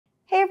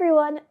Hey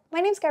everyone, my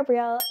name's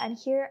Gabrielle, and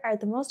here are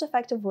the most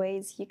effective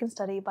ways you can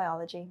study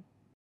biology.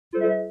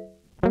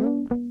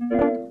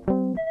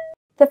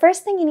 The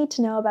first thing you need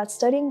to know about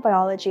studying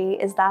biology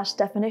is that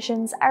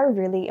definitions are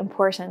really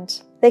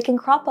important. They can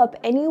crop up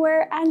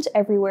anywhere and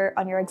everywhere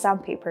on your exam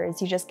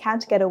papers, you just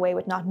can't get away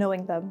with not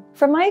knowing them.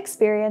 From my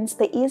experience,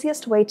 the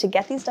easiest way to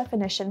get these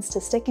definitions to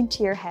stick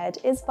into your head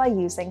is by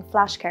using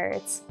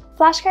flashcards.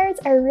 Flashcards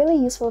are really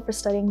useful for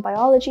studying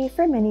biology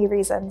for many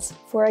reasons.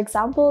 For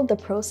example, the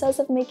process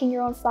of making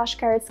your own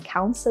flashcards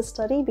counts as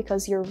study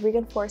because you're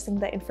reinforcing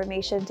the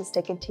information to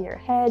stick into your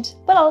head,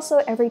 but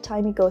also every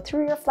time you go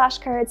through your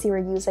flashcards, you are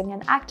using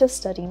an active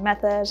study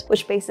method,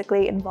 which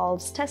basically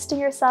involves testing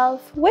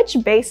yourself, which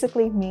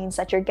basically means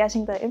that you're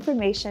getting the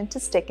information to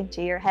stick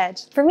into your head.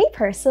 For me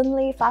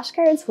personally,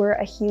 flashcards were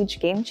a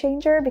huge game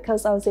changer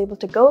because I was able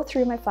to go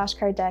through my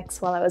flashcard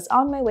decks while I was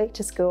on my way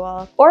to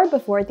school or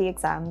before the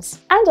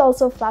exams. And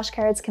also,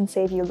 flashcards can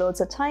save you loads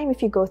of time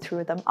if you go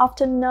through them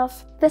often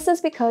enough. This is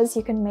because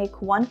you can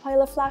make one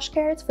pile of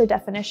flashcards for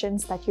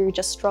definitions that you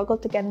just struggle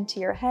to get into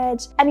your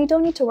head, and you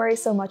don't need to worry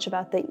so much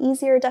about the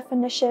easier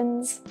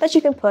definitions that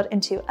you can put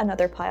into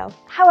another pile.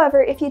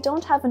 However, if you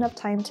don't have enough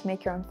time to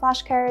make your own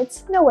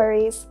flashcards, no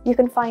worries. You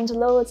can find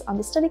loads on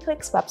the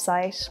Studyclix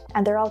website,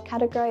 and they're all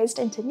categorized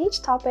into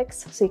niche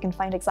topics so you can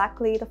find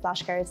exactly the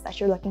flashcards that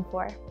you're looking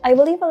for. I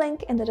will leave a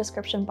link in the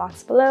description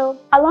box below,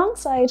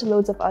 alongside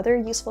loads of other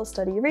useful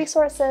study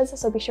resources,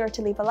 so be sure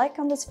to leave a like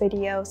on this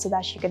video so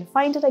that you can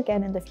find it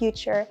again in the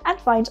future and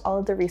find all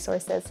of the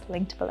resources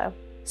linked below.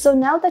 So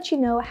now that you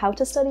know how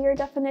to study your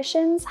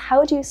definitions,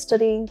 how do you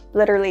study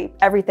literally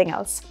everything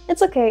else?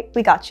 It's okay,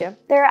 we got you.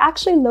 There are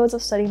actually loads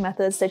of study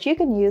methods that you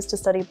can use to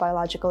study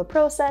biological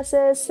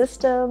processes,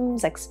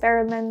 systems,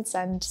 experiments,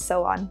 and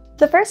so on.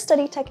 The first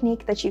study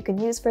technique that you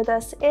can use for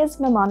this is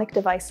mnemonic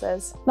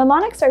devices.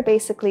 Mnemonics are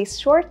basically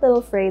short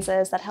little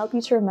phrases that help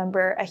you to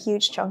remember a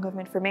huge chunk of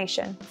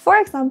information.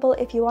 For example,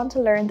 if you want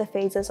to learn the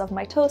phases of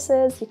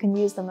mitosis, you can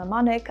use the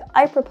mnemonic,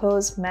 "I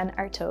propose men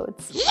are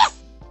toads." Yes!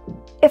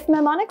 If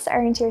mnemonics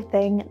aren't your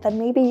thing, then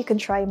maybe you can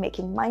try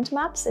making mind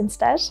maps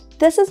instead.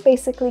 This is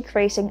basically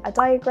creating a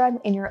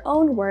diagram in your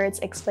own words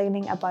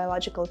explaining a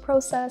biological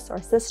process or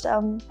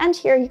system. And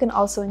here you can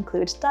also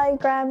include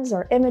diagrams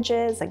or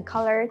images and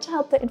color to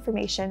help the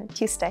information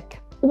to stick.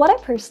 What I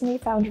personally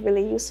found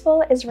really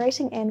useful is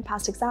writing in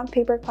past exam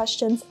paper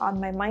questions on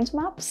my mind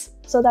maps,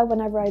 so that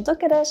whenever I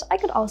look at it, I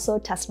could also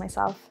test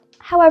myself.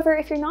 However,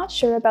 if you're not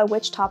sure about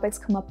which topics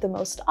come up the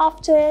most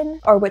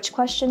often, or which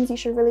questions you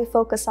should really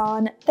focus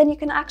on, then you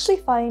can actually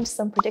find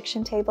some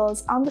prediction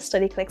tables on the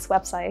Studyclix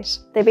website.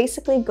 They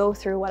basically go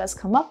through what has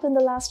come up in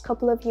the last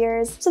couple of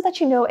years so that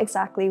you know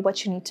exactly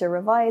what you need to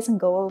revise and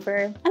go over,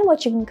 and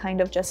what you can kind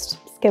of just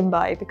skim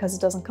by because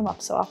it doesn't come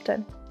up so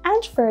often.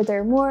 And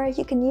furthermore,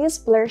 you can use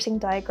blurting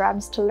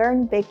diagrams to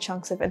learn big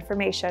chunks of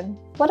information.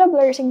 What a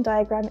blurting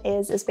diagram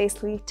is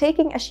basically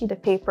taking a sheet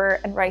of paper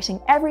and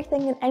writing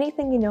everything and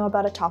anything you know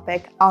about a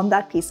topic on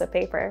that piece of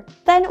paper.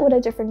 Then with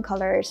a different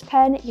colored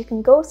pen, you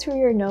can go through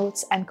your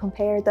notes and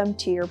compare them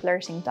to your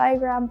blurting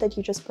diagram that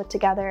you just put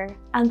together,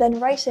 and then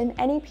write in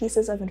any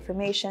pieces of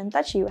information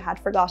that you had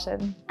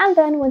forgotten. And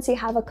then once you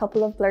have a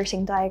couple of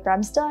blurting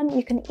diagrams done,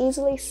 you can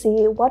easily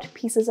see what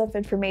pieces of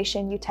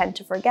information you tend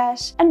to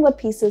forget and what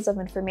pieces of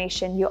information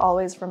you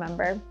always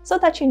remember, so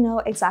that you know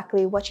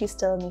exactly what you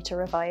still need to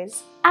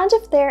revise. And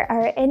if there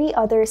are any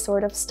other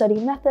sort of study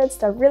methods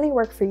that really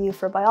work for you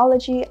for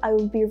biology, I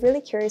would be really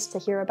curious to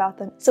hear about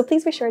them, so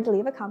please be sure to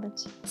leave a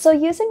comment. So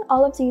using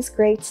all of these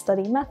great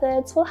study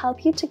methods will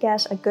help you to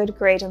get a good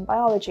grade in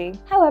biology.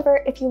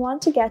 However, if you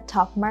want to get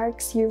top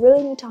marks, you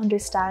really need to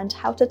understand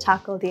how to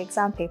tackle the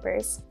exam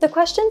papers. The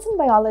questions in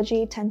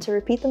biology tend to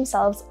repeat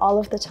themselves all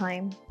of the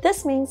time.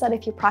 This means that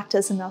if you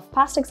practice enough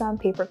past exam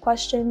paper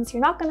questions,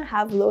 you're not going to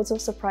have loads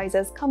of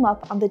surprises come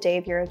up on the day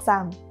of your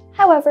exam.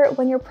 However,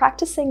 when you're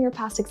practicing your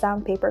past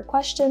exam paper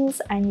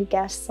questions and you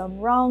get some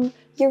wrong,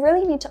 you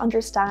really need to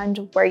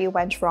understand where you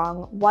went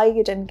wrong, why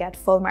you didn't get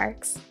full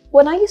marks.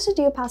 When I used to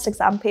do past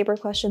exam paper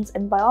questions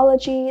in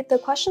biology, the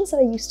questions that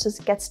I used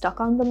to get stuck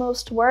on the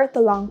most were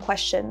the long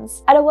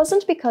questions. And it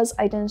wasn't because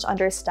I didn't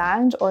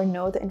understand or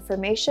know the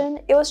information,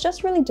 it was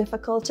just really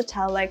difficult to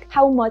tell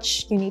how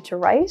much you need to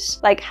write.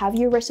 Have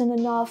you written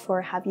enough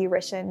or have you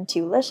written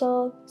too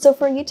little? So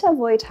for you to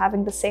avoid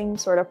having the same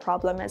sort of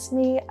problem as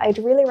me, I'd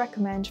really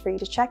recommend for you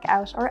to check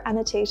out our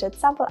annotated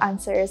sample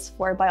answers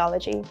for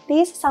biology.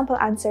 These sample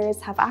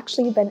answers have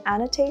actually been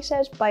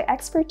annotated by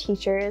expert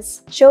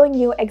teachers, showing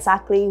you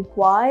exactly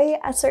why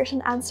a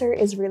certain answer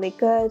is really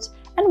good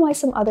and why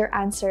some other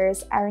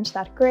answers aren't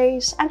that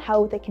great and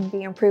how they can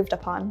be improved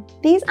upon.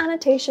 These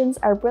annotations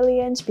are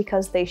brilliant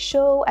because they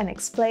show and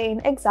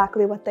explain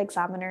exactly what the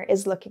examiner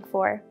is looking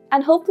for.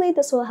 And hopefully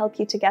this will help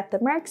you to get the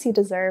marks you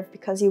deserve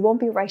because you won't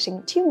be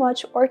writing too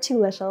much or too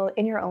little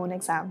in your own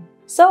exam.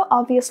 So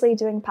obviously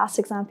doing past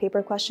exam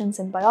paper questions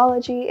in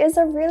biology is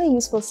a really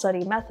useful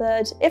study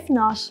method, if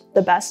not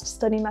the best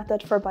study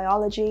method for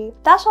biology.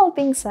 That all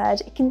being said,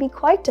 it can be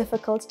quite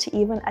difficult to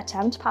even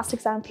attempt past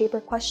exam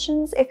paper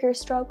questions if you're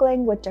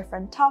struggling with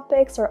different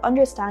topics or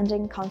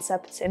understanding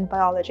concepts in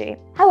biology.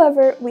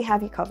 However, we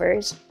have you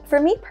covered. For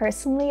me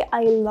personally,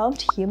 I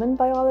loved human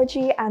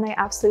biology and I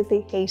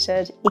absolutely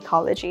hated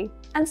ecology.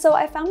 And so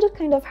I found it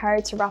kind of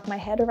hard to wrap my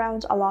head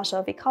around a lot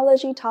of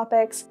ecology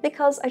topics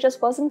because I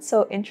just wasn't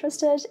so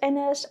interested in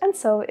it, and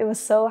so it was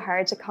so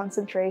hard to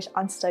concentrate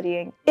on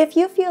studying. If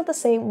you feel the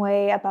same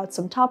way about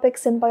some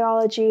topics in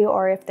biology,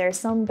 or if there's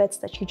some bits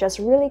that you just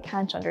really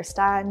can't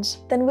understand,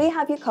 then we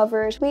have you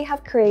covered. We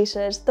have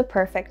created the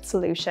perfect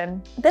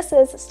solution. This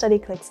is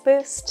Studyclix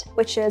Boost,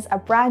 which is a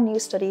brand new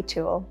study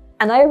tool.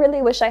 And I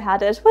really wish I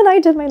had it when I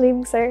did my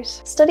Leaving Cert.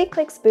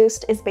 Studyclix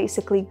Boost is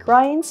basically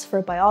grinds for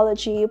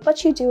biology,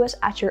 but you do it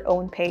at your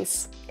own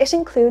pace. It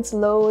includes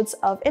loads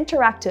of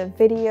interactive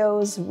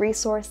videos,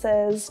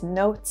 resources,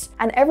 notes,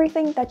 and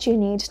everything that you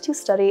need to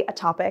study a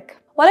topic.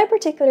 What I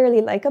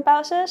particularly like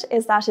about it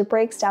is that it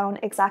breaks down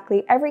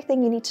exactly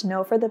everything you need to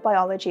know for the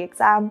biology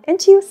exam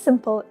into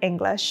simple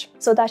English,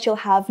 so that you'll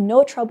have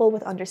no trouble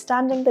with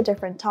understanding the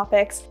different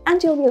topics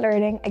and you'll be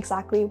learning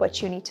exactly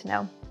what you need to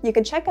know. You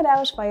can check it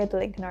out via the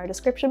link in our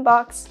description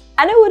box.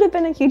 And it would have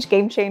been a huge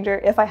game changer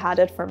if I had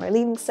it for my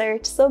Leaving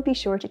Cert, so be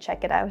sure to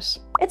check it out.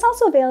 It's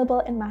also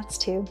available in maths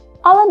too.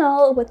 All in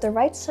all, with the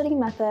right study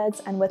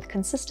methods and with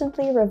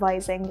consistently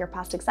revising your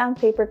past exam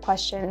paper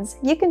questions,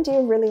 you can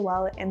do really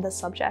well in this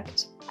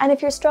subject. And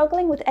if you're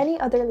struggling with any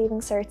other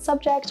Leaving Cert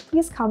subject,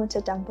 please comment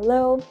it down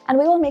below and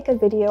we will make a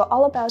video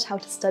all about how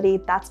to study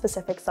that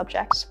specific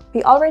subject.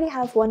 We already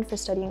have one for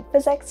studying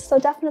physics, so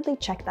definitely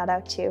check that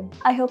out too.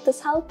 I hope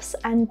this helps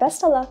and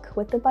best of luck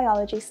with the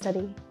biology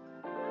study.